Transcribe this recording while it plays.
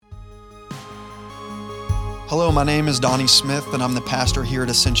Hello, my name is Donnie Smith, and I'm the pastor here at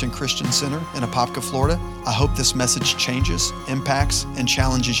Ascension Christian Center in Apopka, Florida. I hope this message changes, impacts, and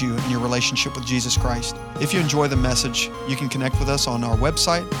challenges you in your relationship with Jesus Christ. If you enjoy the message, you can connect with us on our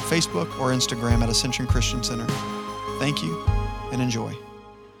website, Facebook, or Instagram at Ascension Christian Center. Thank you, and enjoy.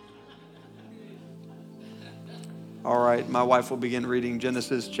 All right, my wife will begin reading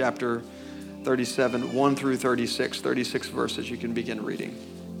Genesis chapter 37, 1 through 36 verses. You can begin reading.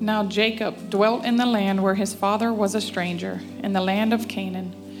 Now Jacob dwelt in the land where his father was a stranger, in the land of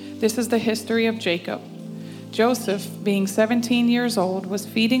Canaan. This is the history of Jacob. Joseph, being 17 years old, was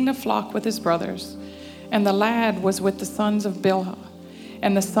feeding the flock with his brothers, and the lad was with the sons of Bilhah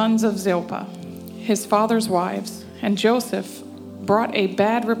and the sons of Zilpah, his father's wives, and Joseph brought a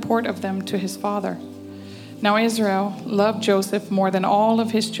bad report of them to his father. Now Israel loved Joseph more than all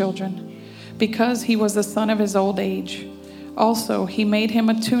of his children, because he was the son of his old age. Also, he made him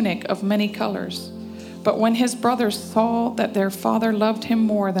a tunic of many colors. But when his brothers saw that their father loved him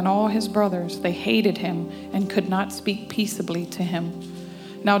more than all his brothers, they hated him and could not speak peaceably to him.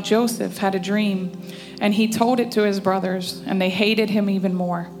 Now Joseph had a dream, and he told it to his brothers, and they hated him even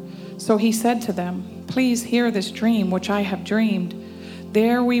more. So he said to them, "Please hear this dream which I have dreamed.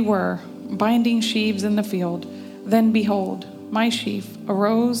 There we were, binding sheaves in the field. Then behold, my sheaf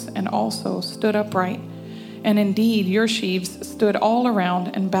arose and also stood upright. And indeed, your sheaves stood all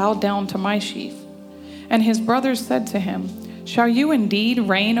around and bowed down to my sheaf." And his brothers said to him, "Shall you indeed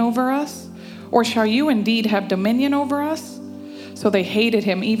reign over us? Or shall you indeed have dominion over us?" So they hated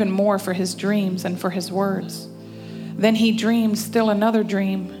him even more for his dreams and for his words. Then he dreamed still another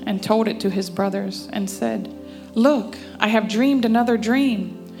dream and told it to his brothers and said, "Look, I have dreamed another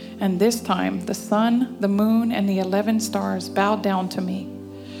dream. And this time the sun, the moon, and the 11 stars bowed down to me."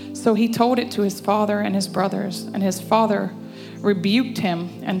 So he told it to his father and his brothers, and his father rebuked him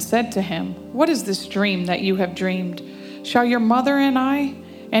and said to him, "What is this dream that you have dreamed? Shall your mother and I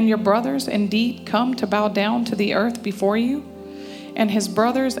and your brothers indeed come to bow down to the earth before you?" And his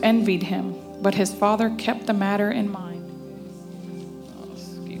brothers envied him, but his father kept the matter in mind.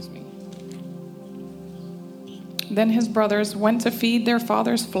 Then his brothers went to feed their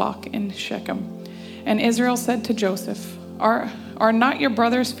father's flock in Shechem. And Israel said to Joseph, Are not your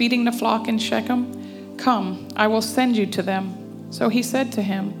brothers feeding the flock in Shechem? Come, I will send you to them." So he said to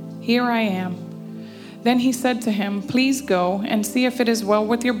him, "Here I am." Then he said to him, "Please go and see if it is well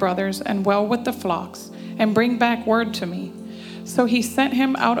with your brothers and well with the flocks, and bring back word to me." So he sent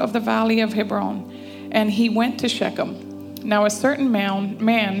him out of the valley of Hebron, and he went to Shechem. Now a certain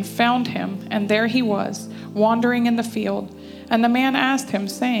man found him, and there he was, wandering in the field. And the man asked him,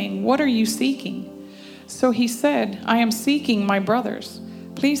 saying, "What are you seeking?" So he said, "I am seeking my brothers.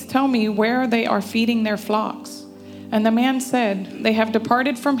 Please tell me where they are feeding their flocks." And the man said, "They have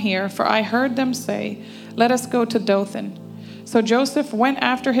departed from here, for I heard them say, 'Let us go to Dothan.'" So Joseph went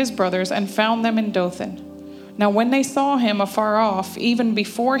after his brothers and found them in Dothan. Now when they saw him afar off, even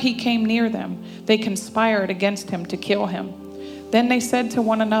before he came near them, they conspired against him to kill him. Then they said to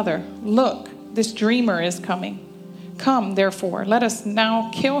one another, "Look, this dreamer is coming. Come, therefore, let us now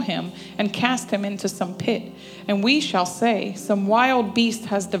kill him and cast him into some pit. And we shall say, 'Some wild beast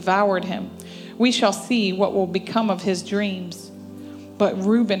has devoured him.' We shall see what will become of his dreams." But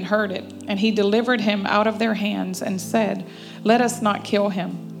Reuben heard it, and he delivered him out of their hands and said, "Let us not kill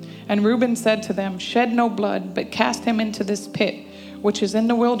him." And Reuben said to them, "Shed no blood, but cast him into this pit, which is in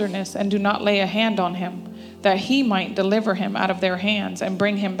the wilderness, and do not lay a hand on him, that he might deliver him out of their hands and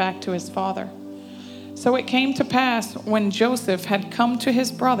bring him back to his father." So it came to pass, when Joseph had come to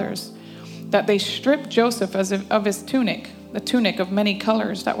his brothers, that they stripped Joseph of his tunic, the tunic of many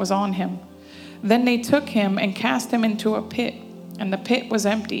colors that was on him. Then they took him and cast him into a pit, and the pit was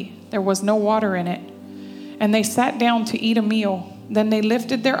empty. There was no water in it. And they sat down to eat a meal. Then they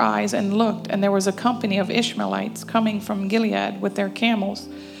lifted their eyes and looked, and there was a company of Ishmaelites coming from Gilead with their camels,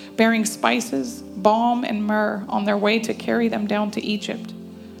 bearing spices, balm, and myrrh on their way to carry them down to Egypt.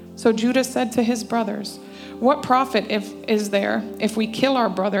 So Judah said to his brothers, "What profit is there if we kill our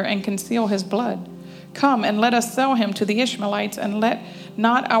brother and conceal his blood? Come and let us sell him to the Ishmaelites, and let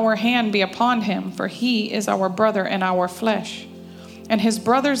not our hand be upon him, for he is our brother and our flesh." And his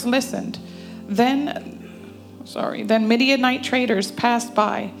brothers listened. Then Midianite traders passed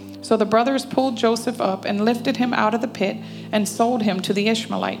by. So the brothers pulled Joseph up and lifted him out of the pit and sold him to the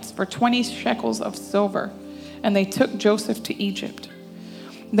Ishmaelites for 20 shekels of silver. And they took Joseph to Egypt.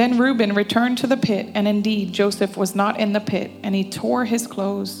 Then Reuben returned to the pit, and indeed Joseph was not in the pit, and he tore his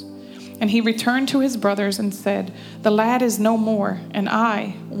clothes. And he returned to his brothers and said, "The lad is no more, and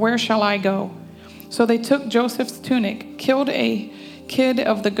I, where shall I go?" So they took Joseph's tunic, killed a kid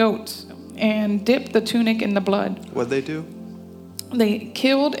of the goats and dipped the tunic in the blood. What'd they do? They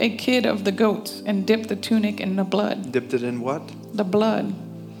killed a kid of the goats and dipped the tunic in the blood. Dipped it in what? The blood.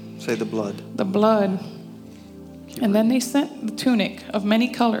 Say the blood. The blood. And then they sent the tunic of many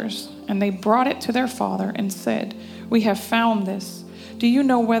colors, and they brought it to their father and said, "We have found this. Do you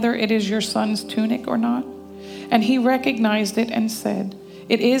know whether it is your son's tunic or not?" And he recognized it and said,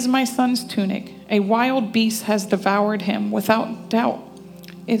 "It is my son's tunic. A wild beast has devoured him. Without doubt,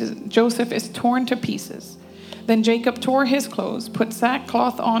 Joseph is torn to pieces." Then Jacob tore his clothes, put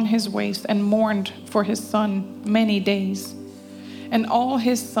sackcloth on his waist, and mourned for his son many days. And all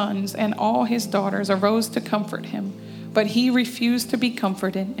his sons and all his daughters arose to comfort him. But he refused to be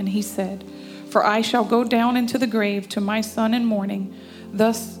comforted, and he said, "For I shall go down into the grave to my son in mourning."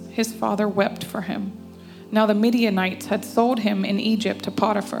 Thus his father wept for him. Now the Midianites had sold him in Egypt to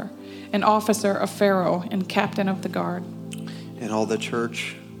Potiphar, an officer of Pharaoh and captain of the guard. And all the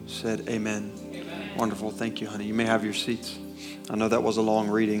church said amen. Wonderful. Thank you, honey. You may have your seats. I know that was a long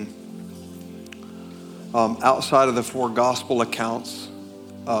reading. Outside of the 4 gospel accounts,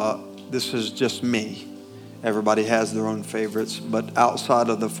 this is just me. Everybody has their own favorites. But outside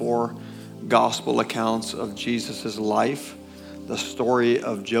of the 4 gospel accounts of Jesus' life, the story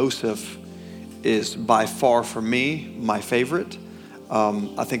of Joseph is by far, for me, my favorite.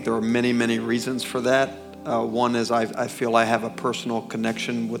 I think there are many, many reasons for that. One is I feel I have a personal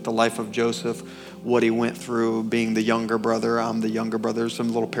connection with the life of Joseph, what he went through, being the younger brother. I'm the younger brother. Some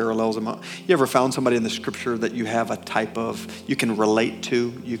little parallels. You ever found somebody in the scripture that you have a type of, you can relate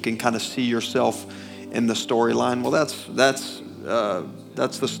to, you can kind of see yourself in the storyline? Well, that's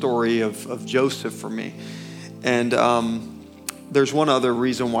the story of Joseph for me. And there's one other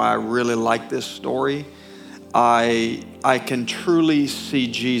reason why I really like this story. I can truly see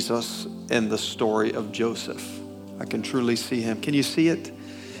Jesus in the story of Joseph. I can truly see him. Can you see it?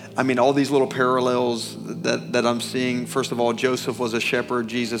 I mean, all these little parallels that I'm seeing. First of all, Joseph was a shepherd.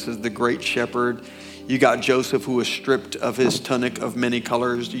 Jesus is the great shepherd. You got Joseph, who was stripped of his tunic of many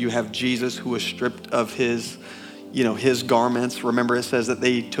colors. You have Jesus, who was stripped of his garments. Remember, it says that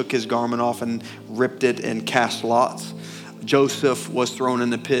they took his garment off and ripped it and cast lots. Joseph was thrown in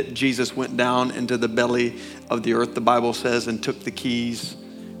the pit. Jesus went down into the belly of the earth, the Bible says, and took the keys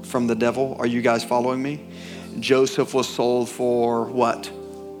from the devil. Are you guys following me? Joseph was sold for what?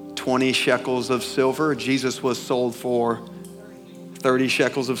 20 shekels of silver. Jesus was sold for 30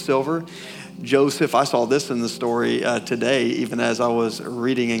 shekels of silver. Joseph, I saw this in the story today, even as I was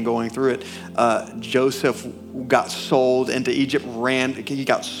reading and going through it. Joseph got sold into Egypt, he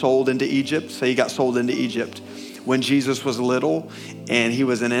got sold into Egypt. Say he got sold into Egypt. When Jesus was little and he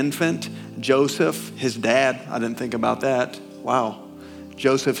was an infant, Joseph, his dad, I didn't think about that. Wow.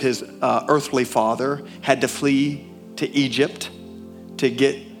 Joseph, his earthly father, had to flee to Egypt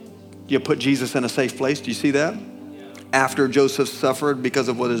to put Jesus in a safe place. Do you see that? After Joseph suffered because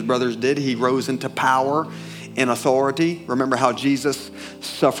of what his brothers did, he rose into power and authority. Remember how Jesus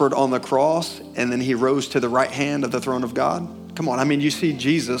suffered on the cross and then he rose to the right hand of the throne of God? Come on, I mean, you see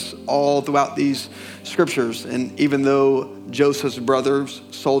Jesus all throughout these scriptures. And even though Joseph's brothers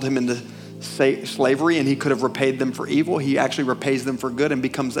sold him into slavery and he could have repaid them for evil, he actually repays them for good and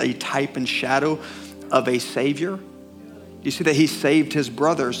becomes a type and shadow of a savior. You see that he saved his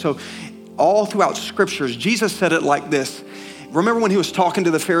brothers. So all throughout scriptures, Jesus said it like this. Remember when he was talking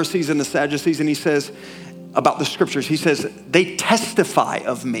to the Pharisees and the Sadducees, and he says about the scriptures, he says, they testify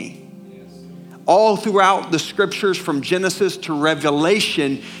of me. All throughout the scriptures from Genesis to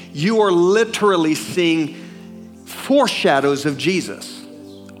Revelation, you are literally seeing foreshadows of Jesus.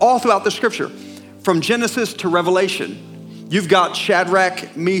 All throughout the scripture, from Genesis to Revelation. You've got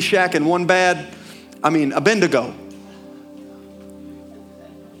Shadrach, Meshach, and Abednego.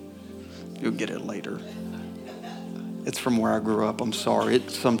 You'll get it later. It's from where I grew up. I'm sorry.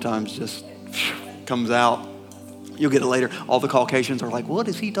 It sometimes just comes out. You'll get it later. All the Caucasians are like, what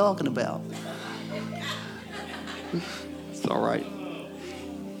is he talking about? It's all right.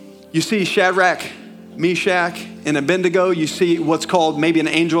 You see Shadrach, Meshach, and Abednego. You see what's called maybe an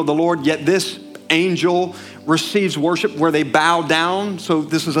angel of the Lord. Yet this angel receives worship where they bow down. So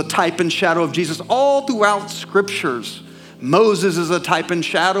this is a type and shadow of Jesus all throughout scriptures. Moses is a type and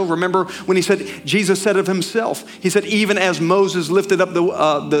shadow. Remember when Jesus said of himself, he said, even as Moses lifted up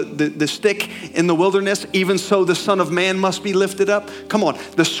the stick in the wilderness, even so the Son of Man must be lifted up. Come on,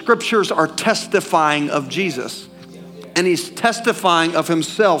 the scriptures are testifying of Jesus. And he's testifying of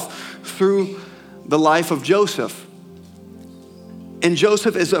himself through the life of Joseph. And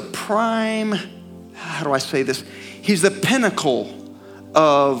Joseph is a prime, how do I say this? He's the pinnacle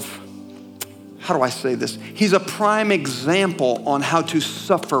of, how do I say this? He's a prime example on how to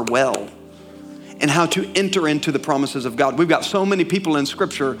suffer well. and how to enter into the promises of God. We've got so many people in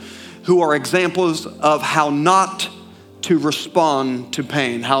Scripture who are examples of how not to respond to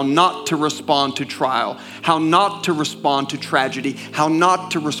pain, how not to respond to trial, how not to respond to tragedy, how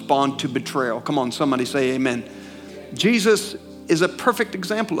not to respond to betrayal. Come on, somebody say amen. Jesus is a perfect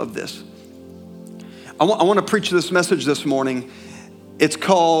example of this. I want to preach this message this morning. It's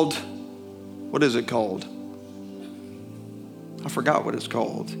called, what is it called? I forgot what it's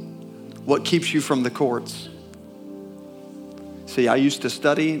called. What keeps you from the courts? See, I used to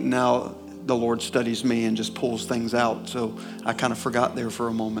study, now the Lord studies me and just pulls things out. So I kind of forgot there for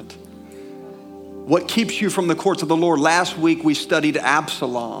a moment. What keeps you from the courts of the Lord? Last week we studied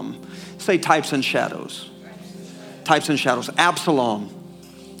Absalom. Say types and shadows. Types and shadows. Absalom.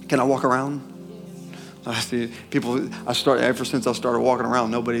 Can I walk around? I see people, ever since I started walking around,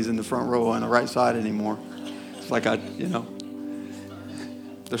 nobody's in the front row on the right side anymore. It's like they're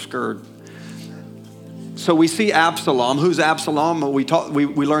scared. So we see Absalom. Who's Absalom?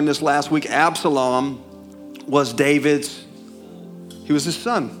 We learned this last week. Absalom was he was his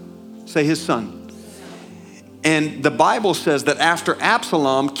son. Say his son. And the Bible says that after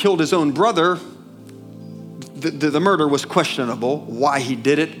Absalom killed his own brother, the murder was questionable, why he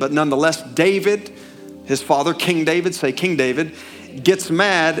did it. But nonetheless, David, his father, King David, say King David, gets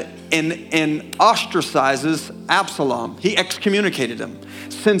mad and ostracizes Absalom. He excommunicated him,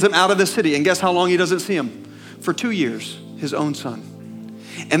 sends him out of the city. And guess how long he doesn't see him? For 2 years, his own son.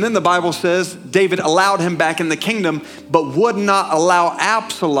 And then the Bible says David allowed him back in the kingdom, but would not allow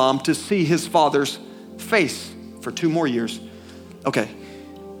Absalom to see his father's face for 2 more years. Okay,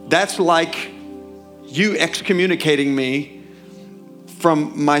 that's like you excommunicating me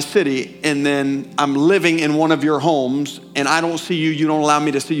from my city, and then I'm living in one of your homes, and I don't see you, you don't allow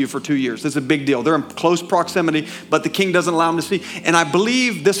me to see you for 2 years. This is a big deal. They're in close proximity, but the king doesn't allow him to see. And I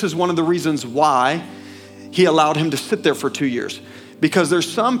believe this is one of the reasons why he allowed him to sit there for 2 years. Because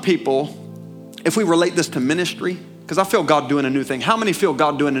there's some people, if we relate this to ministry, because I feel God doing a new thing. How many feel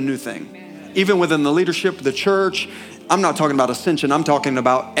God doing a new thing? Even within the leadership, the church. I'm not talking about Ascension, I'm talking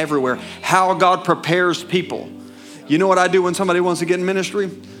about everywhere. How God prepares people. You know what I do when somebody wants to get in ministry?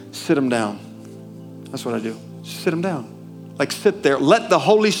 Sit them down. That's what I do. Sit them down. Like sit there. Let the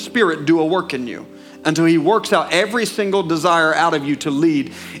Holy Spirit do a work in you until he works out every single desire out of you to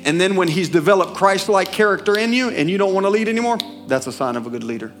lead. And then when he's developed Christ-like character in you and you don't want to lead anymore, that's a sign of a good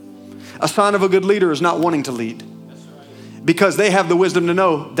leader. A sign of a good leader is not wanting to lead. Because they have the wisdom to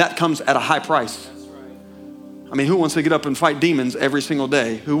know that comes at a high price. I mean, who wants to get up and fight demons every single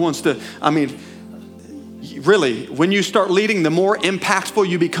day? Who wants to, really, when you start leading, the more impactful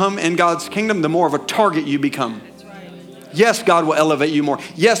you become in God's kingdom, the more of a target you become. Yes, God will elevate you more.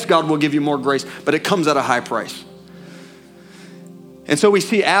 Yes, God will give you more grace, but it comes at a high price. And so we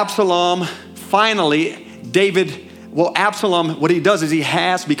see Absalom, finally, Absalom, what he does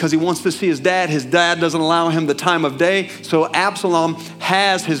is because he wants to see his dad doesn't allow him the time of day. So Absalom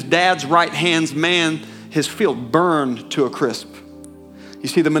has his dad's right hand's man, his field burned to a crisp. You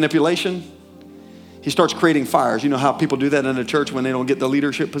see the manipulation? He starts creating fires. You know how people do that in a church when they don't get the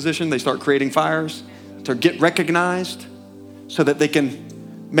leadership position? They start creating fires to get recognized so that they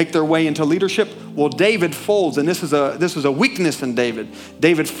can make their way into leadership. Well, David folds, and this is a weakness in David.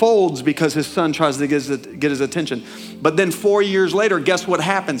 David folds because his son tries to get his attention. But then 4 years later, guess what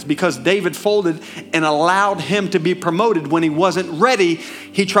happens? Because David folded and allowed him to be promoted when he wasn't ready,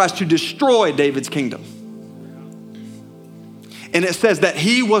 he tries to destroy David's kingdom. And it says that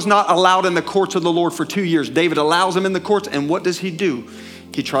he was not allowed in the courts of the Lord for 2 years. David allows him in the courts, and what does he do?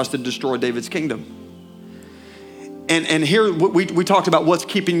 He tries to destroy David's kingdom. And here we talked about what's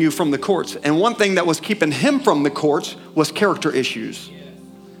keeping you from the courts. And one thing that was keeping him from the courts was character issues.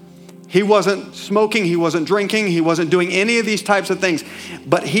 He wasn't smoking, he wasn't drinking, he wasn't doing any of these types of things.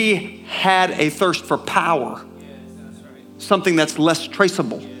 But he had a thirst for power. Something that's less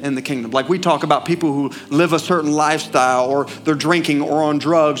traceable in the kingdom. Like we talk about people who live a certain lifestyle, or they're drinking or on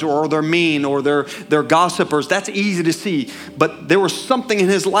drugs, or they're mean, or they're gossipers. That's easy to see. But there was something in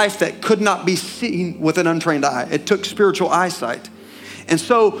his life that could not be seen with an untrained eye. It took spiritual eyesight. And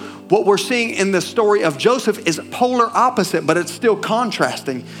so what we're seeing in the story of Joseph is polar opposite, but it's still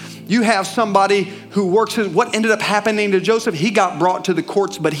contrasting. You have somebody who what ended up happening to Joseph, he got brought to the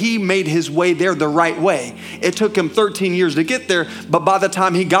courts, but he made his way there the right way. It took him 13 years to get there, but by the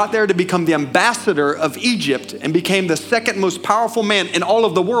time he got there to become the ambassador of Egypt and became the second most powerful man in all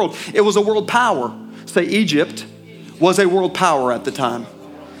of the world, it was a world power. Say Egypt was a world power at the time.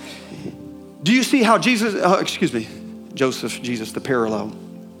 Do you see how Jesus, the parallel.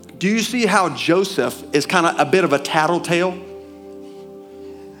 Do you see how Joseph is kind of a bit of a tattletale?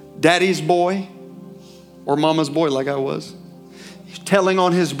 Daddy's boy, or mama's boy like I was. He's telling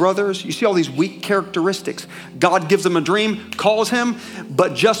on his brothers. You see all these weak characteristics. God gives him a dream, calls him,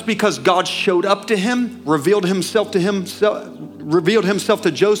 but just because God showed up to him, revealed himself to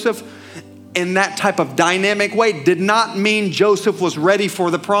Joseph in that type of dynamic way, did not mean Joseph was ready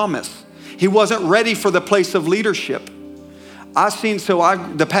for the promise. He wasn't ready for the place of leadership.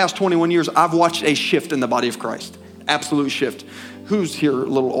 The past 21 years, I've watched a shift in the body of Christ. Absolute shift. Who's here a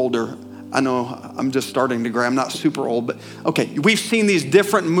little older? I know I'm just starting to gray. I'm not super old, but okay. We've seen these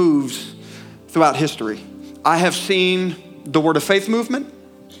different moves throughout history. I have seen the Word of Faith movement,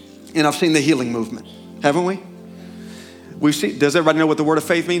 and I've seen the healing movement, haven't we? Does everybody know what the Word of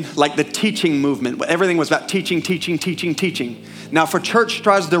Faith means? Like the teaching movement. Everything was about teaching. Now, if a church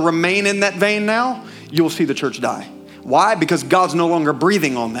tries to remain in that vein now, you'll see the church die. Why? Because God's no longer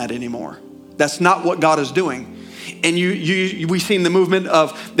breathing on that anymore. That's not what God is doing. And we've seen the movement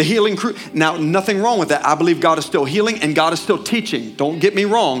of the healing crew. Now, nothing wrong with that. I believe God is still healing and God is still teaching. Don't get me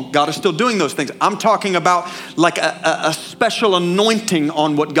wrong. God is still doing those things. I'm talking about like a special anointing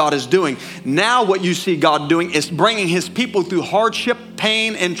on what God is doing. Now what you see God doing is bringing his people through hardship,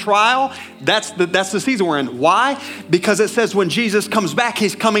 pain, and trial. That's the season we're in. Why? Because it says when Jesus comes back,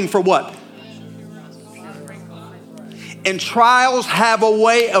 he's coming for what? And trials have a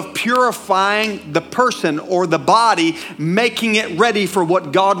way of purifying the person or the body, making it ready for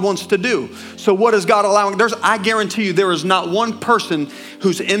what God wants to do. So what is God allowing? I guarantee you there is not one person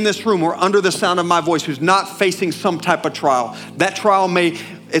who's in this room or under the sound of my voice who's not facing some type of trial. That trial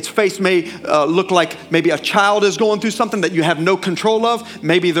its face may look like maybe a child is going through something that you have no control of.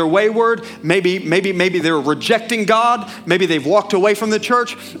 Maybe they're wayward. Maybe they're rejecting God. Maybe they've walked away from the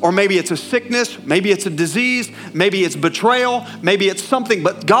church. Or maybe it's a sickness. Maybe it's a disease. Maybe it's betrayal. Maybe it's something.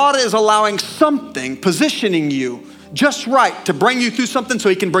 But God is allowing something, positioning you just right to bring you through something so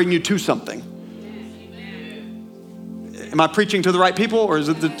he can bring you to something. Am I preaching to the right people? Or is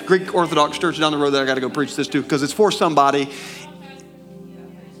it the Greek Orthodox church down the road that I got to go preach this to? Because it's for somebody.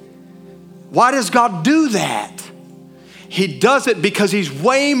 Why does God do that? He does it because he's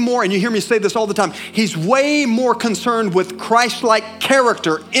way more, and you hear me say this all the time, he's way more concerned with Christ-like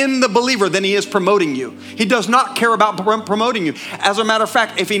character in the believer than he is promoting you. He does not care about promoting you. As a matter of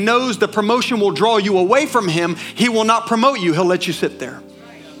fact, if he knows the promotion will draw you away from him, he will not promote you. He'll let you sit there.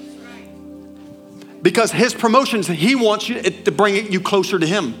 Because his promotions, he wants you to bring you closer to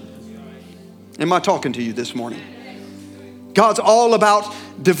him. Am I talking to you this morning? God's all about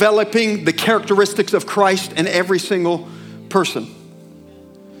developing the characteristics of Christ in every single person.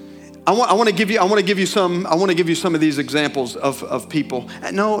 I want to give you some of these examples of people.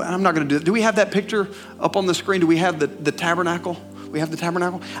 No, I'm not going to do it. Do we have that picture up on the screen? Do we have the tabernacle? We have the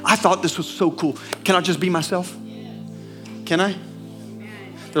tabernacle. I thought this was so cool. Can I just be myself? Can I?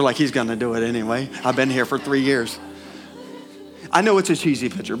 They're like, he's going to do it anyway. I've been here for 3 years. I know it's a cheesy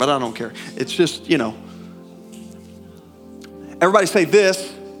picture, but I don't care. It's just, Everybody say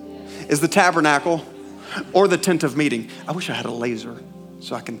this is the tabernacle or the tent of meeting. I wish I had a laser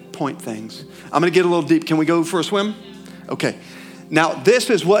so I can point things. I'm going to get a little deep. Can we go for a swim? Okay. Now, this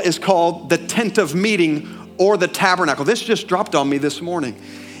is what is called the tent of meeting or the tabernacle. This just dropped on me this morning.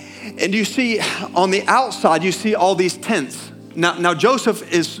 And you see on the outside, you see all these tents. Now Joseph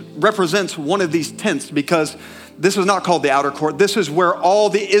represents one of these tents because this is not called the outer court. This is where all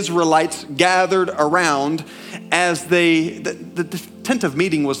the Israelites gathered around as the tent of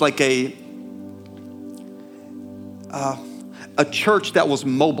meeting was like a church that was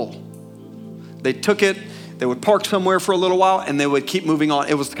mobile. They took it, they would park somewhere for a little while, and they would keep moving on.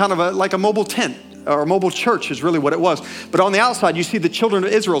 It was kind of like a mobile tent, or a mobile church is really what it was. But on the outside, you see the children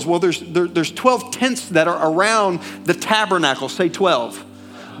of Israel. Well, there's 12 tents that are around the tabernacle. Say 12.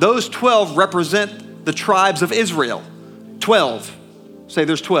 Those 12 represent the tribes of Israel. 12. Say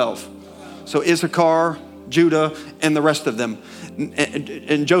there's 12. So Issachar, Judah, and the rest of them.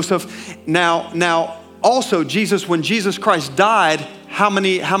 And Joseph. Now, also Jesus, when Jesus Christ died, how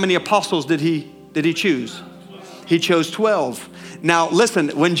many apostles did he choose? He chose 12. Now listen,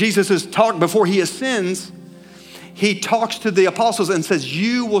 when Jesus is talking before he ascends, he talks to the apostles and says,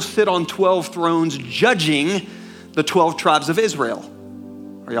 you will sit on 12 thrones judging the 12 tribes of Israel.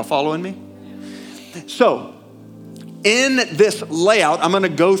 Are y'all following me? So in this layout, I'm going to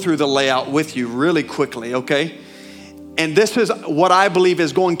go through the layout with you really quickly, okay? And this is what I believe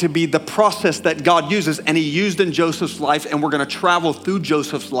is going to be the process that God uses, and he used in Joseph's life, and we're going to travel through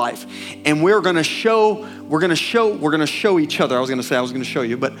Joseph's life. And we're going to show each other. I was going to show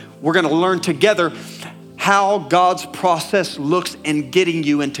you, but we're going to learn together how God's process looks in getting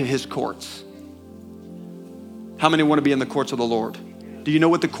you into his courts. How many want to be in the courts of the Lord? Do you know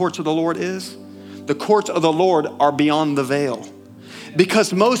what the courts of the Lord is? The courts of the Lord are beyond the veil.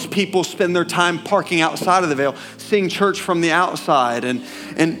 Because most people spend their time parking outside of the veil, seeing church from the outside.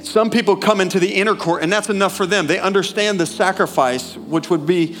 And some people come into the inner court, and that's enough for them. They understand the sacrifice, which would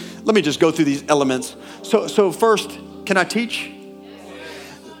be, let me just go through these elements. So first, can I teach?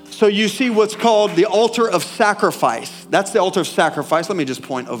 So you see what's called the altar of sacrifice. That's the altar of sacrifice. Let me just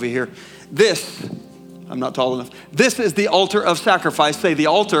point over here. This, I'm not tall enough. This is the altar of sacrifice. Say the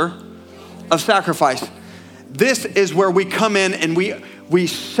altar of sacrifice. This is where we come in and we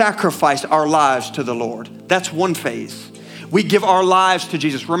sacrifice our lives to the Lord. That's one phase. We give our lives to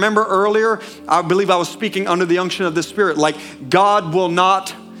Jesus. Remember earlier, I believe I was speaking under the unction of the Spirit, like God will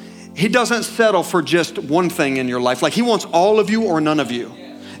not, he doesn't settle for just one thing in your life. Like he wants all of you or none of you.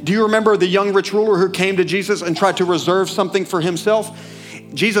 Do you remember the young rich ruler who came to Jesus and tried to reserve something for himself?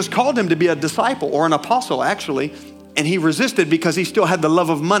 Jesus called him to be a disciple or an apostle actually, and he resisted because he still had the love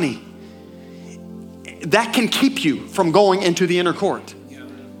of money. That can keep you from going into the inner court.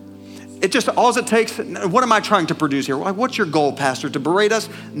 It just, all it takes, what am I trying to produce here? What's your goal, Pastor? To berate us?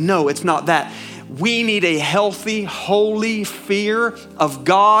 No, it's not that. We need a healthy, holy fear of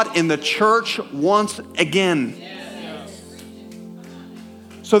God in the church once again.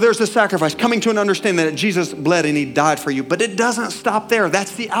 So there's the sacrifice, coming to an understanding that Jesus bled and he died for you. But it doesn't stop there.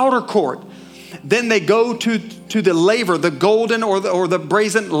 That's the outer court. Then they go to the laver, the golden or the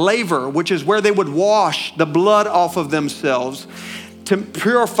brazen laver, which is where they would wash the blood off of themselves to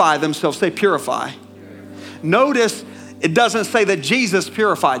purify themselves. Say purify. Notice it doesn't say that Jesus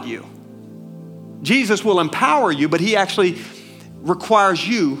purified you. Jesus will empower you, but he actually requires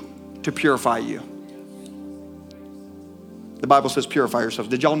you to purify you. The Bible says purify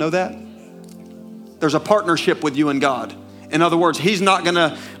yourselves. Did y'all know that? There's a partnership with you and God. In other words, he's not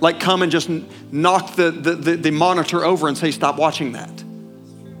gonna like come and just knock the monitor over and say, stop watching that.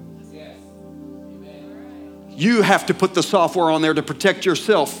 You have to put the software on there to protect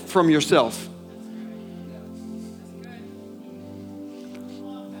yourself from yourself.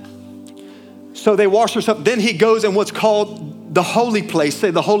 So they wash themselves. Then he goes in what's called the holy place.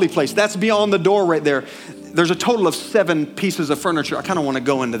 Say the holy place. That's beyond the door right there. There's a total of 7 pieces of furniture. I kind of want to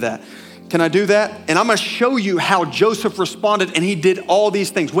go into that. Can I do that? And I'm going to show you how Joseph responded, and he did all these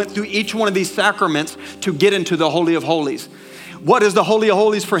things, went through each one of these sacraments to get into the Holy of Holies. What is the Holy of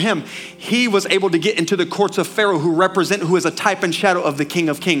Holies for him? He was able to get into the courts of Pharaoh, who is a type and shadow of the King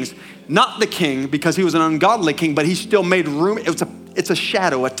of Kings. Not the king, because he was an ungodly king, but he still made room. It's a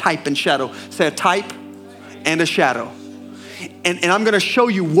shadow, a type and shadow. Say a type and a shadow. And I'm going to show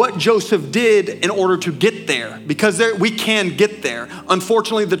you what Joseph did in order to get there, because we can get there.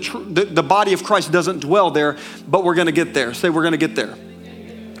 Unfortunately, the body of Christ doesn't dwell there, but we're going to get there. Say we're going to get there.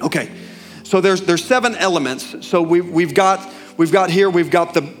 Okay, so there's 7 elements. So we've got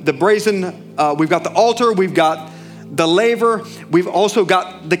the brazen, we've got the altar, we've got the laver, we've also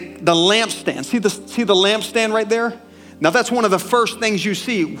got the lampstand. See the lampstand right there? Now that's one of the first things you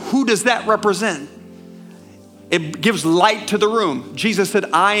see. Who does that represent? It gives light to the room. Jesus said,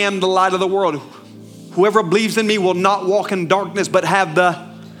 I am the light of the world. Whoever believes in me will not walk in darkness, but have the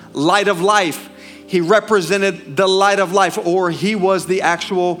light of life. He represented the light of life, or he was the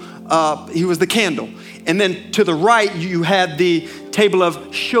candle. And then to the right, you had the table of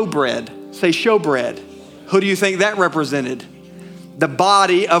showbread. Say showbread. Who do you think that represented? The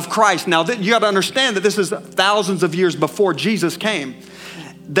body of Christ. Now, you got to understand that this is thousands of years before Jesus came.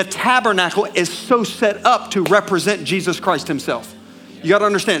 The tabernacle is so set up to represent Jesus Christ himself. You got to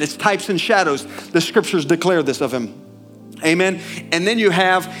understand, it's types and shadows. The scriptures declare this of him. Amen. And then you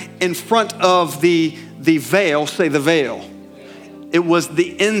have in front of the veil, say the veil. It was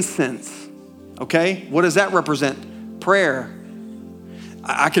the incense. Okay. What does that represent? Prayer.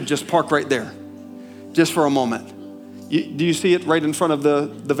 I could just park right there just for a moment. Do you see it right in front of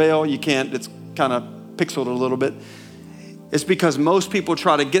the veil? You can't. It's kind of pixeled a little bit. It's because most people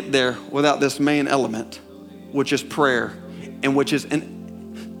try to get there without this main element, which is prayer and which is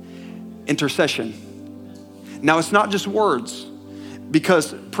an intercession. Now, it's not just words,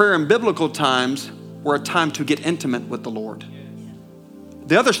 because prayer in biblical times were a time to get intimate with the Lord.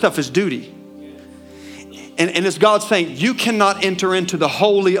 The other stuff is duty. And it's God saying, you cannot enter into the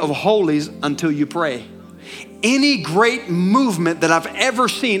Holy of Holies until you pray. Any great movement that I've ever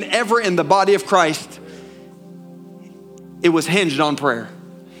seen ever in the body of Christ, it was hinged on prayer.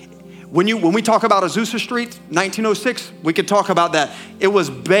 When we talk about Azusa Street, 1906, we could talk about that. It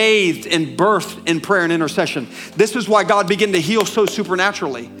was bathed and birthed in prayer and intercession. This is why God began to heal so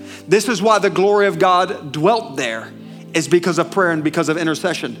supernaturally. This is why the glory of God dwelt there, is because of prayer and because of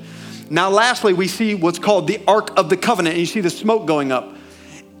intercession. Now, lastly, we see what's called the Ark of the Covenant, and you see the smoke going up.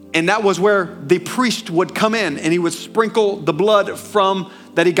 And that was where the priest would come in and he would sprinkle the blood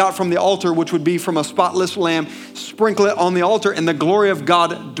that he got from the altar, which would be from a spotless lamb, sprinkle it on the altar, and the glory of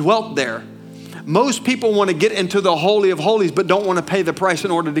God dwelt there. Most people want to get into the Holy of Holies, but don't want to pay the price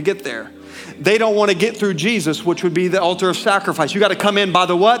in order to get there. They don't want to get through Jesus, which would be the altar of sacrifice. You got to come in by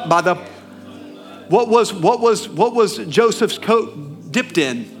the what? By the, what was Joseph's coat dipped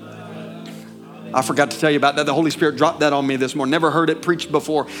in? I forgot to tell you about that. The Holy Spirit dropped that on me this morning. Never heard it preached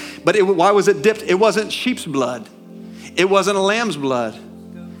before. But why was it dipped? It wasn't sheep's blood. It wasn't a lamb's blood.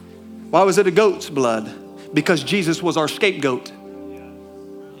 Why was it a goat's blood? Because Jesus was our scapegoat.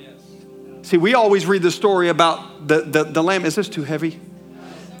 See, we always read the story about the lamb. Is this too heavy?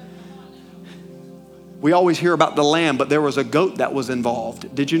 We always hear about the lamb, but there was a goat that was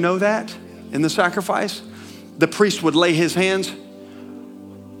involved. Did you know that in the sacrifice? The priest would lay his hands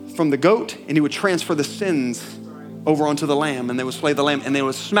from the goat and he would transfer the sins over onto the lamb, and they would slay the lamb and they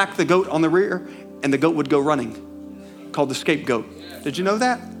would smack the goat on the rear and the goat would go running, called the scapegoat. Did you know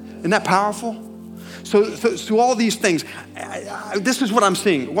that? Isn't that powerful? So all these things, this is what I'm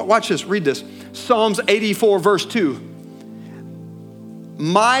seeing. Watch this, read this. Psalms 84 verse 2.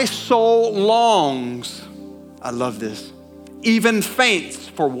 My soul longs, I love this, even faints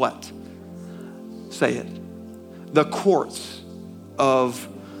for what? Say it. The courts of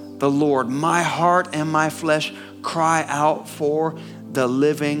the Lord. My heart and my flesh cry out for the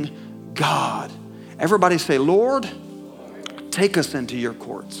living God. Everybody say, Lord, take us into your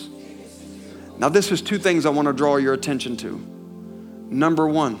courts. Now this is two things I want to draw your attention to. Number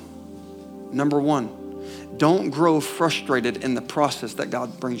one, don't grow frustrated in the process that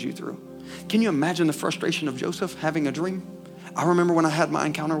God brings you through. Can you imagine the frustration of Joseph having a dream? I remember when I had my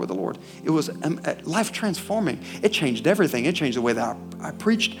encounter with the Lord. It was life transforming. It changed everything. It changed the way that I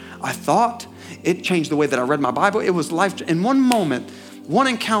preached, I thought. It changed the way that I read my Bible. It was life in one moment, one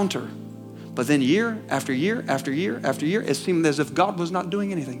encounter. But then year after year after year after year, it seemed as if God was not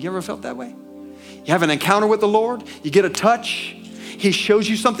doing anything. You ever felt that way? You have an encounter with the Lord, you get a touch, he shows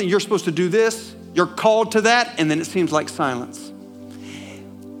you something, you're supposed to do this, you're called to that, and then it seems like silence.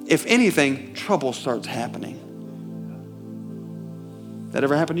 If anything, trouble starts happening. That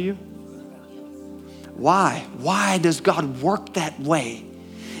ever happened to you? Why? Why does God work that way?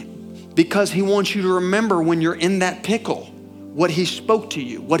 Because he wants you to remember when you're in that pickle, what he spoke to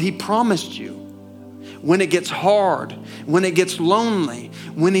you, what he promised you. When it gets hard, when it gets lonely,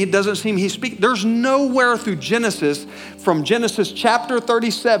 when it doesn't seem he's speaking. There's nowhere through Genesis, from Genesis chapter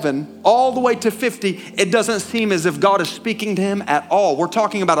 37 all the way to 50, it doesn't seem as if God is speaking to him at all. We're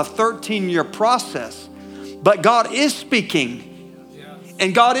talking about a 13-year process, but God is speaking.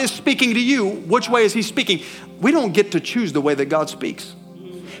 And God is speaking to you. Which way is he speaking? We don't get to choose the way that God speaks.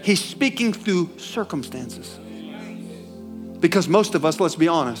 He's speaking through circumstances. Because most of us, let's be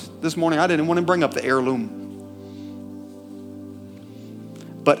honest, this morning I didn't want to bring up the heirloom.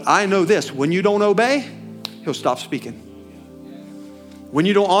 But I know this, when you don't obey, he'll stop speaking. When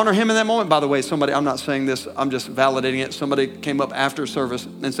you don't honor him in that moment, by the way, I'm not saying this, I'm just validating it. Somebody came up after service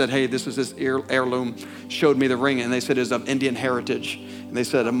and said, hey, this is this heirloom, showed me the ring, and they said it's of Indian heritage. And they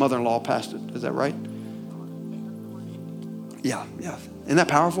said a mother-in-law passed it. Is that right? Yeah. Isn't that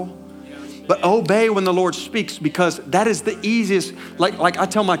powerful? But obey when the Lord speaks, because that is the easiest. Like I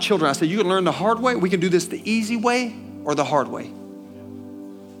tell my children, I say, you can learn the hard way. We can do this the easy way or the hard way.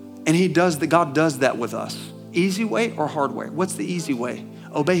 And God does that with us. Easy way or hard way? What's the easy way?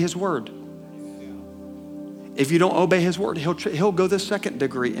 Obey his word. If you don't obey his word, he'll go the second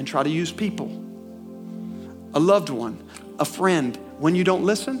degree and try to use people. A loved one, a friend. When you don't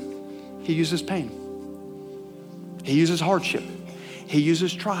listen, he uses pain. He uses hardship. He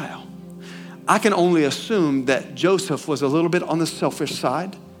uses trial. I can only assume that Joseph was a little bit on the selfish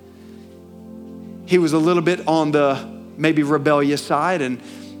side. He was a little bit on the maybe rebellious side, and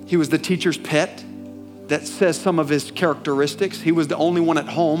he was the teacher's pet. That says some of his characteristics. He was the only one at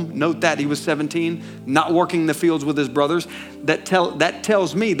home. Note that he was 17, not working the fields with his brothers. That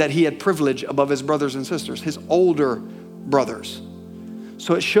tells me that he had privilege above his brothers and sisters, his older brothers.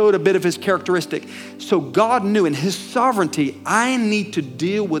 So it showed a bit of his characteristic. So God knew in his sovereignty, I need to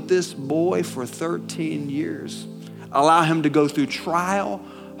deal with this boy for 13 years. Allow him to go through trial,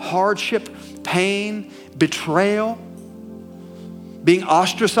 hardship, pain, betrayal, being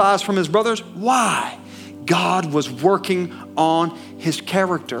ostracized from his brothers. Why? God was working on his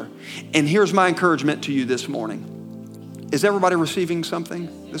character. And here's my encouragement to you this morning. Is everybody receiving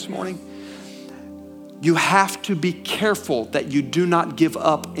something this morning? You have to be careful that you do not give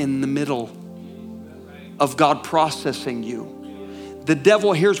up in the middle of God processing you. The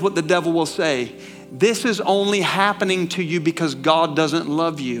devil, here's what the devil will say. This is only happening to you because God doesn't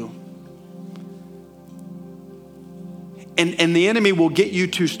love you. And the enemy will get you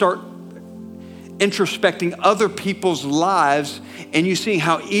to start introspecting other people's lives, and you see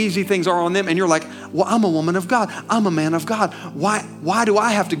how easy things are on them, and you're like, well, I'm a woman of God. I'm a man of God. Why do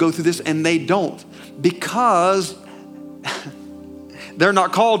I have to go through this and they don't? Because they're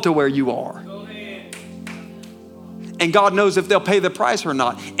not called to where you are. And God knows if they'll pay the price or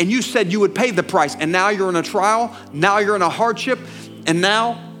not. And you said you would pay the price, and now you're in a trial, now you're in a hardship, and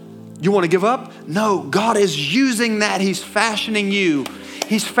now you want to give up? No, God is using that. He's fashioning you.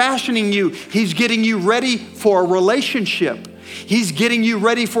 He's fashioning you. He's getting you ready for a relationship. He's getting you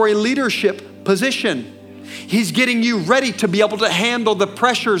ready for a leadership position. He's getting you ready to be able to handle the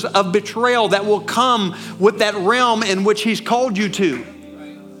pressures of betrayal that will come with that realm in which He's called you to.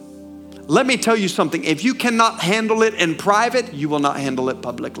 Let me tell you something. If you cannot handle it in private, you will not handle it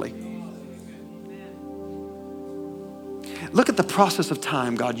publicly. Look at the process of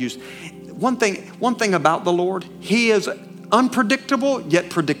time God used. One thing about the Lord, He is unpredictable yet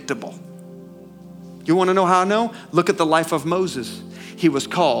predictable. You want to know how I know? Look at the life of Moses. He was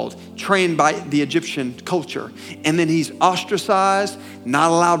called, trained by the Egyptian culture, and then he's ostracized, not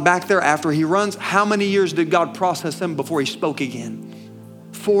allowed back there after he runs. How many years did God process him before he spoke again?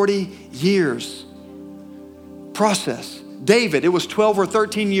 40 years. Process. David, it was 12 or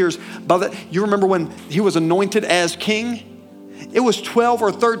 13 years. You remember when he was anointed as king? It was 12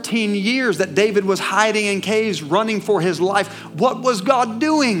 or 13 years that David was hiding in caves, running for his life. What was God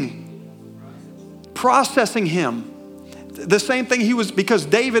doing? Processing him. The same thing he was, because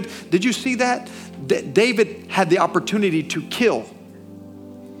David, did you see that? David had the opportunity to kill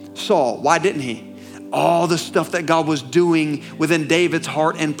Saul. Why didn't he? All the stuff that God was doing within David's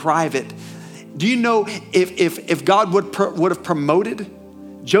heart in private. Do you know if God would have promoted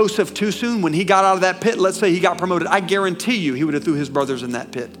Joseph too soon when he got out of that pit? Let's say he got promoted. I guarantee you he would have threw his brothers in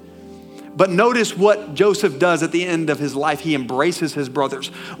that pit. But notice what Joseph does at the end of his life. He embraces his brothers.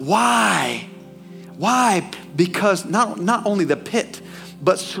 Why? Why? Because not only the pit,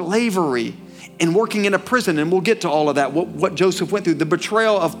 but slavery and working in a prison. And we'll get to all of that, what Joseph went through. The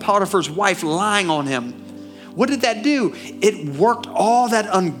betrayal of Potiphar's wife lying on him. What did that do? It worked all that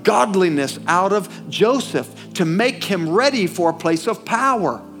ungodliness out of Joseph to make him ready for a place of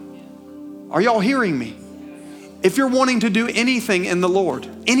power. Are y'all hearing me? If you're wanting to do anything in the Lord,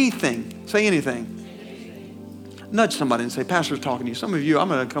 anything, say anything. Nudge somebody and say, Pastor's talking to you. Some of you, I'm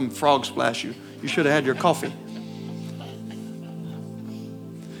going to come frog splash you. You should have had your coffee.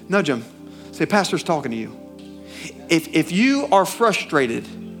 Nudge them. Say, Pastor's talking to you. If you are frustrated,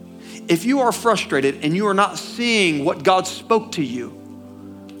 and you are not seeing what God spoke to you,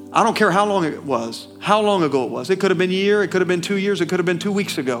 I don't care how long it was, how long ago it was. It could have been a year, it could have been 2 years, it could have been 2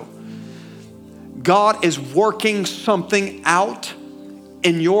 weeks ago. God is working something out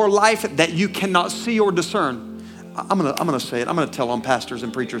in your life that you cannot see or discern. I'm gonna say it. I'm gonna tell on pastors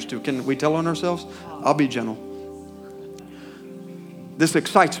and preachers too. Can we tell on ourselves? I'll be gentle. This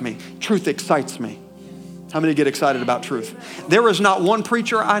excites me. Truth excites me. How many get excited about truth? There is not one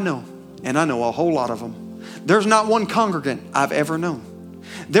preacher I know, and I know a whole lot of them. There's not one congregant I've ever known.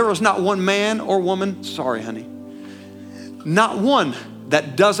 There is not one man or woman, sorry honey, not one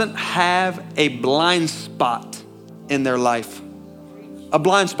that doesn't have a blind spot in their life. A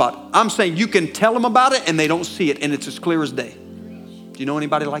blind spot. I'm saying you can tell them about it and they don't see it, and it's as clear as day. Do you know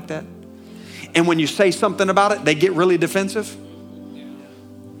anybody like that? And when you say something about it, they get really defensive.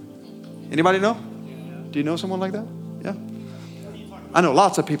 Anybody know? Do you know someone like that? Yeah. I know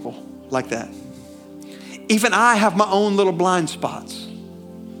lots of people like that. Even I have my own little blind spots.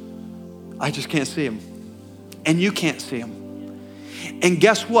 I just can't see them. And you can't see them. And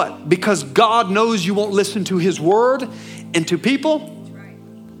guess what? Because God knows you won't listen to His word and to people,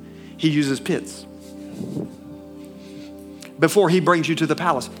 He uses pits. Before He brings you to the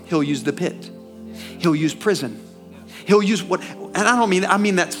palace, He'll use the pit. He'll use prison. He'll use and I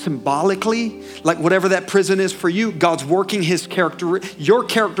mean that symbolically, like whatever that prison is for you, God's working your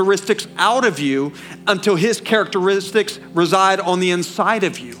characteristics out of you until His characteristics reside on the inside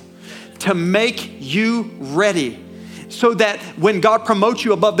of you to make you ready. So that when God promotes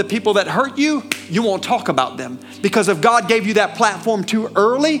you above the people that hurt you, you won't talk about them. Because if God gave you that platform too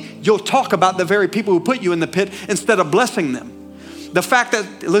early, you'll talk about the very people who put you in the pit instead of blessing them. The fact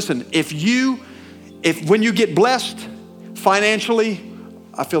that, listen, if when you get blessed financially,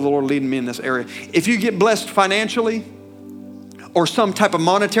 I feel the Lord leading me in this area. If you get blessed financially or some type of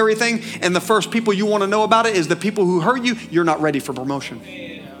monetary thing, and the first people you want to know about it is the people who hurt you, you're not ready for promotion.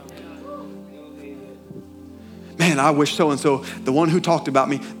 Man, I wish so-and-so, the one who talked about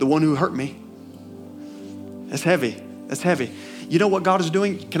me, the one who hurt me. It's heavy. It's heavy. You know what God is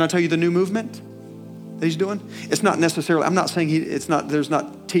doing? Can I tell you the new movement that he's doing? It's not necessarily, I'm not saying there's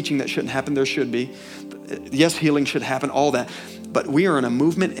not teaching that shouldn't happen. There should be. Yes, healing should happen, all that. But we are in a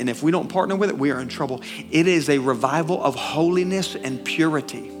movement, and if we don't partner with it, we are in trouble. It is a revival of holiness and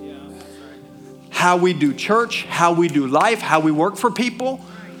purity. How we do church, how we do life, how we work for people,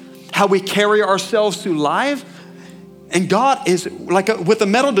 how we carry ourselves through life. And God is like with a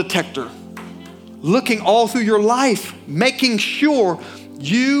metal detector, looking all through your life, making sure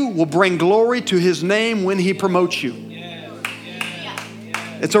you will bring glory to his name when he promotes you.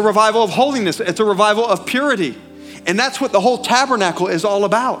 It's a revival of holiness. It's a revival of purity. And that's what the whole tabernacle is all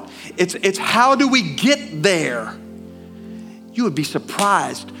about. It's how do we get there? You would be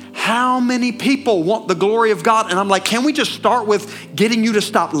surprised how many people want the glory of God. And I'm like, can we just start with getting you to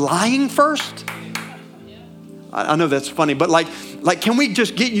stop lying first? I know that's funny, but like, can we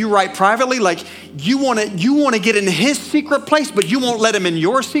just get you right privately? Like you want to get in his secret place, but you won't let him in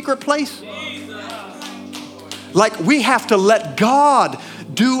your secret place? Like we have to let God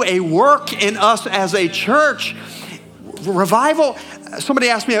do a work in us as a church. Revival. Somebody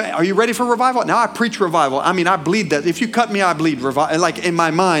asked me, are you ready for revival? Now I preach revival. I mean, I bleed that. If you cut me, I bleed revival. Like in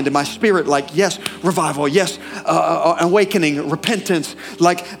my mind, in my spirit, like, yes, revival. Yes, awakening, repentance,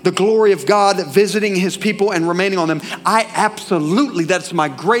 like the glory of God visiting his people and remaining on them. That's my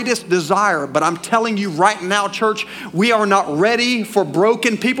greatest desire. But I'm telling you right now, church, we are not ready for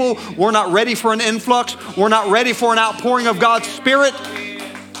broken people. We're not ready for an influx. We're not ready for an outpouring of God's Spirit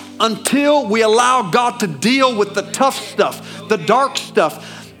until we allow God to deal with the tough stuff, the dark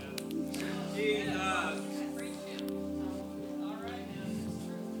stuff.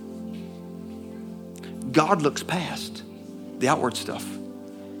 God looks past the outward stuff.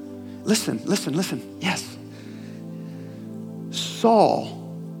 Listen. Yes.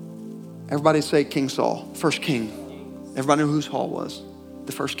 Saul, everybody say King Saul, first king. Everybody knew who Saul was,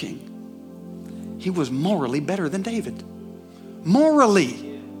 the first king. He was morally better than David. Morally.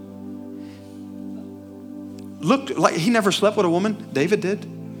 Looked like he never slept with a woman. David did.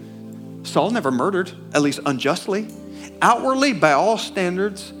 Saul never murdered, at least unjustly. Outwardly, by all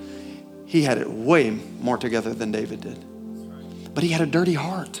standards, he had it way more together than David did. But he had a dirty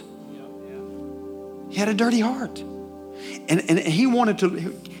heart. He had a dirty heart. And he wanted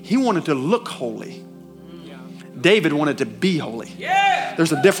to look holy. David wanted to be holy.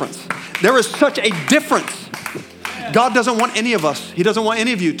 There's a difference. There is such a difference. God doesn't want any of us, he doesn't want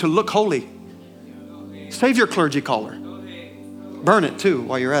any of you to look holy. Save your clergy collar. Burn it too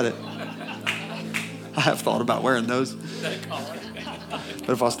while you're at it. I have thought about wearing those. But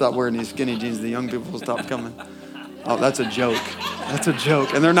if I stop wearing these skinny jeans, the young people will stop coming. Oh, that's a joke. That's a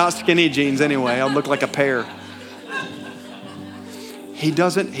joke. And they're not skinny jeans anyway. I'll look like a pear. He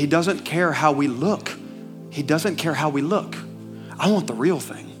doesn't care how we look. He doesn't care how we look. I want the real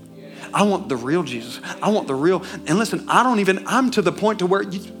thing. I want the real Jesus. I want the real. And listen, I'm to the point to where,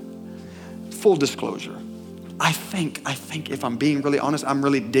 full disclosure, I think if I'm being really honest, I'm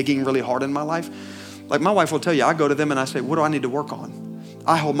really digging really hard in my life. Like my wife will tell you, I go to them and I say, what do I need to work on?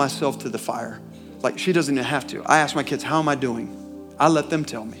 I hold myself to the fire. Like she doesn't even have to. I ask my kids, how am I doing? I let them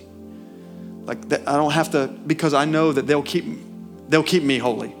tell me. Like that, I don't have to, because I know that they'll keep me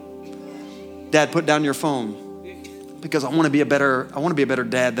holy. Dad, put down your phone, because I want to be a better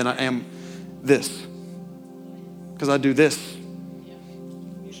dad than I am this. Because I do this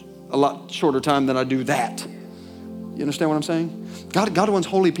a lot shorter time than I do that. You understand what I'm saying? God wants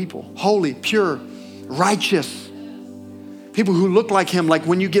holy people, holy, pure, righteous. People who look like him, like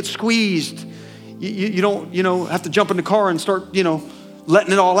when you get squeezed, you don't, have to jump in the car and start,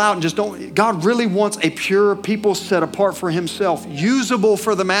 letting it all out and just don't. God really wants a pure people set apart for himself, usable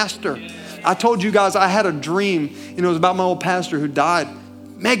for the master. I told you guys I had a dream, it was about my old pastor who died.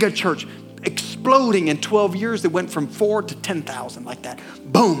 Mega church, exploding in 12 years. That went from 4 to 10,000 like that.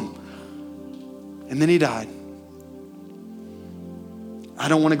 Boom. And then he died. I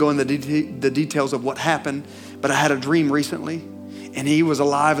don't want to go into the details of what happened, but I had a dream recently, and he was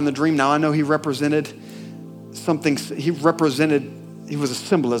alive in the dream. Now I know he represented something. He was a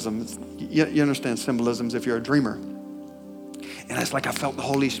symbolism. You understand symbolisms if you're a dreamer. And it's like I felt the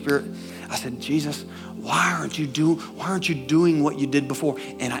Holy Spirit. I said, Jesus, why aren't you doing what you did before?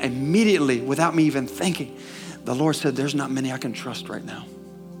 And I immediately, without me even thinking, the Lord said, there's not many I can trust right now.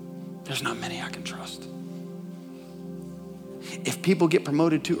 There's not many I can trust. If people get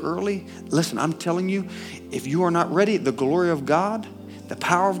promoted too early, listen, I'm telling you, if you are not ready, the glory of God, the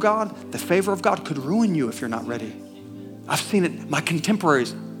power of God, the favor of God could ruin you if you're not ready. I've seen it. My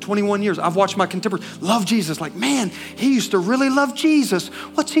contemporaries, 21 years, I've watched my contemporaries love Jesus. Like, man, he used to really love Jesus.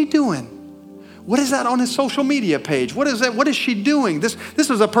 What's he doing? What is that on his social media page? What is that? What is she doing? This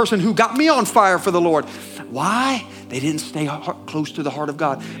is a person who got me on fire for the Lord. Why? They didn't stay close to the heart of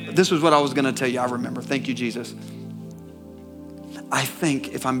God. But this is what I was going to tell you. I remember. Thank you, Jesus. I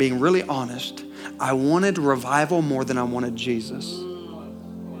think, if I'm being really honest, I wanted revival more than I wanted Jesus.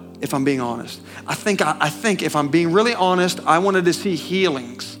 If I'm being honest. I think if I'm being really honest, I wanted to see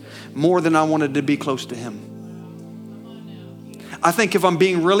healings more than I wanted to be close to him. I think if I'm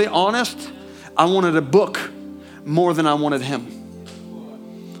being really honest, I wanted a book more than I wanted him.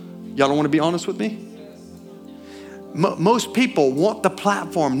 Y'all don't want to be honest with me? Most people want the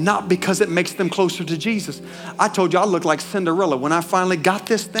platform not because it makes them closer to Jesus. I told you I look like Cinderella. When I finally got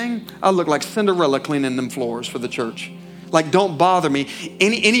this thing, I look like Cinderella cleaning them floors for the church. Like, don't bother me.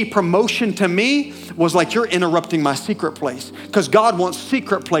 Any promotion to me was like, you're interrupting my secret place. Because God wants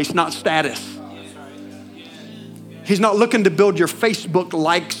secret place, not status. He's not looking to build your Facebook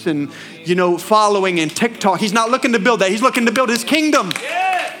likes and, following and TikTok. He's not looking to build that. He's looking to build his kingdom.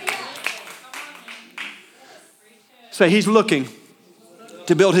 Say, he's looking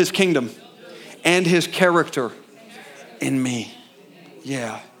to build his kingdom and his character in me.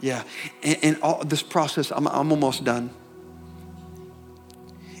 Yeah. And all this process, I'm almost done.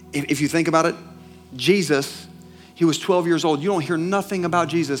 If you think about it, Jesus, he was 12 years old. You don't hear nothing about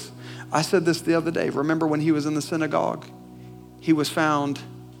Jesus. I said this the other day. Remember when he was in the synagogue? He was found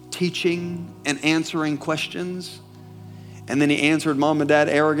teaching and answering questions. And then he answered mom and dad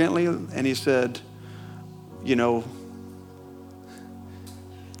arrogantly. And he said,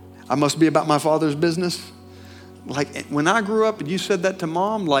 I must be about my Father's business. Like, when I grew up and you said that to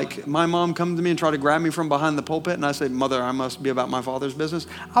mom, like my mom come to me and try to grab me from behind the pulpit and I said, Mother, I must be about my Father's business,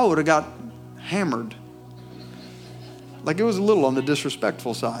 I would have got hammered. Like, it was a little on the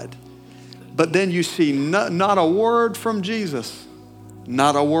disrespectful side. But then you see not a word from Jesus,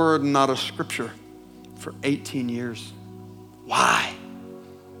 not a word, not a scripture for 18 years. Why?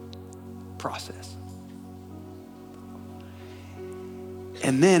 Process.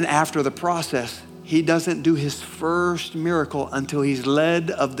 And then after the process, he doesn't do his first miracle until he's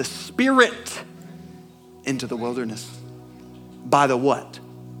led of the Spirit into the wilderness. By the what?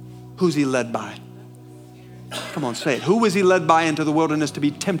 Who's he led by? Come on, say it. Who was he led by into the wilderness to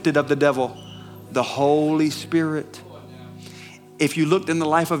be tempted of the devil? The Holy Spirit. If you looked in the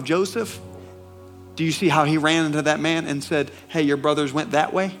life of Joseph, do you see how he ran into that man and said, hey, your brothers went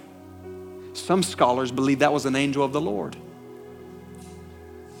that way? Some scholars believe that was an angel of the Lord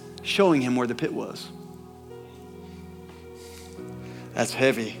showing him where the pit was. That's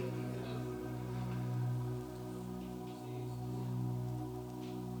heavy.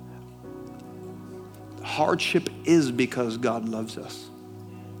 Hardship is because God loves us.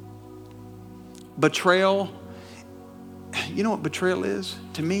 Betrayal, you know what betrayal is?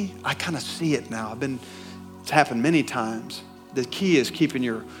 To me, I kind of see it now. It's happened many times. The key is keeping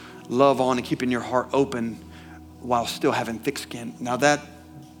your love on and keeping your heart open while still having thick skin. Now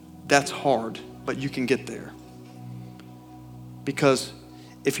that's hard, but you can get there. Because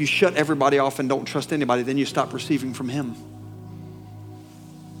if you shut everybody off and don't trust anybody, then you stop receiving from him.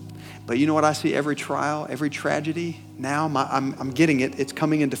 But you know what I see? Every trial, every tragedy, now I'm getting it. It's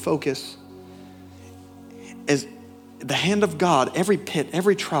coming into focus. As the hand of God, every pit,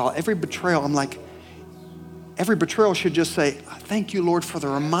 every trial, every betrayal, I'm like, every betrayal should just say, thank you, Lord, for the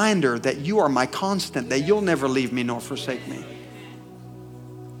reminder that you are my constant, that you'll never leave me nor forsake me.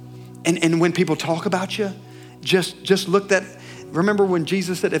 And when people talk about you, just look that. Remember when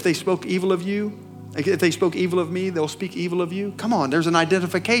Jesus said, if they spoke evil of you, if they spoke evil of me, they'll speak evil of you? Come on, there's an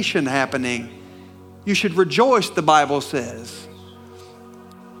identification happening. You should rejoice, the Bible says.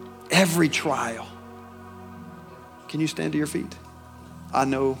 Every trial. Can you stand to your feet? I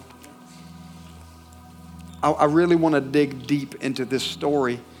know. I really want to dig deep into this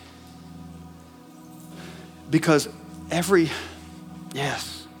story because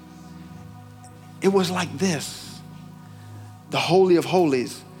yes, it was like this. The Holy of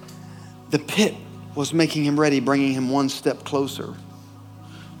Holies, the pit was making him ready, bringing him one step closer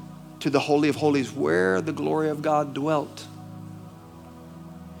to the Holy of Holies where the glory of God dwelt.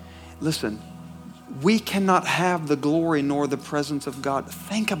 Listen, we cannot have the glory nor the presence of God.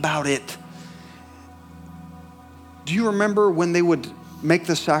 Think about it. Do you remember when they would make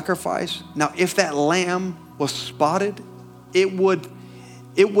the sacrifice? Now, if that lamb was spotted, it would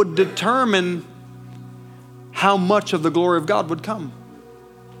determine how much of the glory of God would come.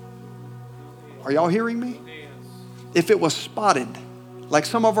 Are y'all hearing me? If it was spotted, like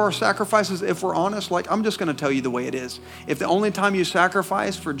some of our sacrifices, if we're honest, like I'm just going to tell you the way it is. If the only time you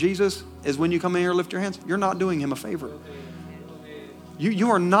sacrifice for Jesus is when you come in here and lift your hands, you're not doing him a favor.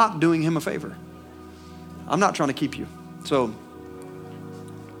 You are not doing him a favor. I'm not trying to keep you. So,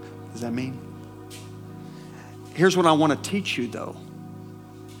 does that mean? Here's what I want to teach you though.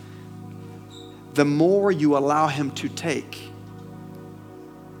 The more you allow him to take,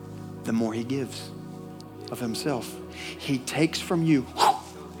 the more he gives of himself. He takes from you,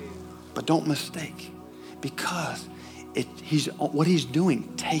 but don't mistake, because what he's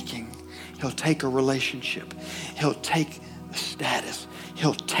doing, taking. He'll take a relationship. He'll take a status.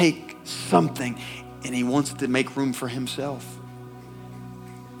 He'll take something, and he wants to make room for himself.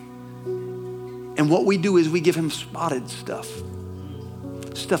 And what we do is we give him spotted stuff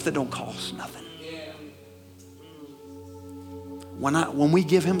that don't cost nothing. When we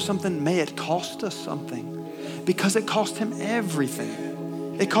give him something, may it cost us something, because it cost him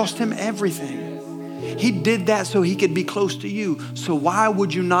everything. It cost him everything. He did that so he could be close to you. So why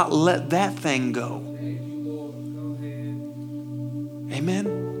would you not let that thing go?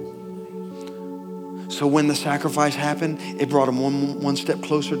 Amen. So when the sacrifice happened, it brought him one step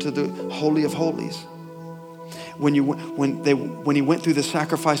closer to the Holy of Holies. When he went through the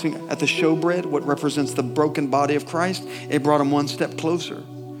sacrificing at the showbread, what represents the broken body of Christ, it brought him one step closer.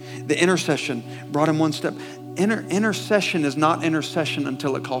 The intercession brought him one step. Intercession is not intercession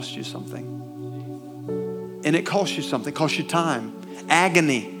until it costs you something. And it costs you something. It costs you time,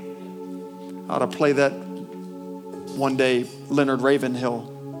 agony. I ought to play that one day, Leonard Ravenhill,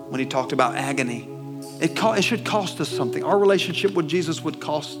 when he talked about agony. It should cost us something. Our relationship with Jesus will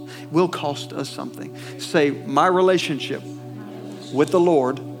cost us something. Say, my relationship with the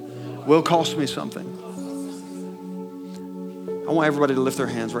Lord will cost me something. I want everybody to lift their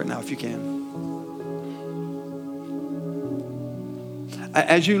hands right now if you can.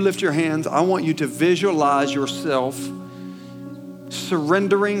 As you lift your hands, I want you to visualize yourself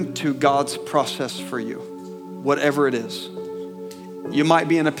surrendering to God's process for you, whatever it is. You might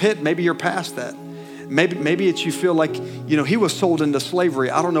be in a pit. Maybe you're past that. Maybe it's you feel like, he was sold into slavery.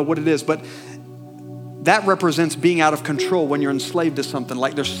 I don't know what it is, but that represents being out of control when you're enslaved to something.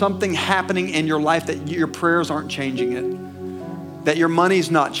 Like there's something happening in your life that your prayers aren't changing it, that your money's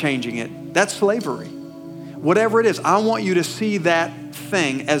not changing it. That's slavery. Whatever it is, I want you to see that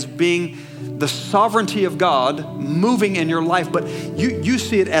thing as being the sovereignty of God moving in your life, but you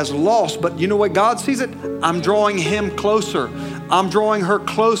see it as loss. But you know what God sees it? I'm drawing him closer. I'm drawing her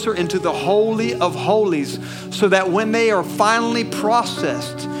closer into the Holy of Holies, so that when they are finally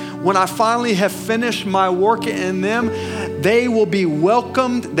processed, when I finally have finished my work in them, they will be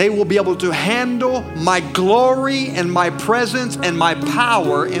welcomed. They will be able to handle my glory and my presence and my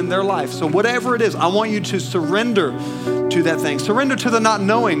power in their life. So whatever it is, I want you to surrender to that thing. Surrender to the not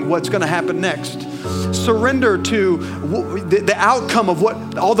knowing what's going to happen next. Surrender to the outcome of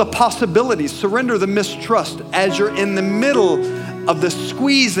all the possibilities. Surrender the mistrust as you're in the middle of the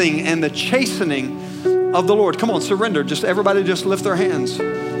squeezing and the chastening of the Lord. Come on, surrender. Everybody just lift their hands.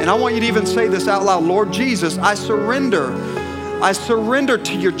 And I want you to even say this out loud. Lord Jesus, I surrender. I surrender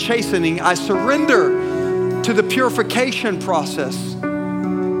to your chastening. I surrender to the purification process.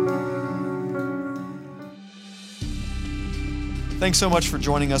 Thanks so much for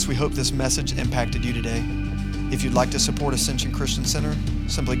joining us. We hope this message impacted you today. If you'd like to support Ascension Christian Center,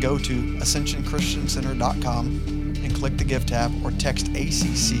 simply go to ascensionchristiancenter.com and click the Give tab, or text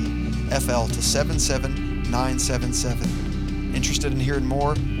ACCFL to 77977. Interested in hearing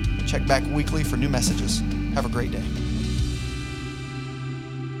more? Check back weekly for new messages. Have a great day.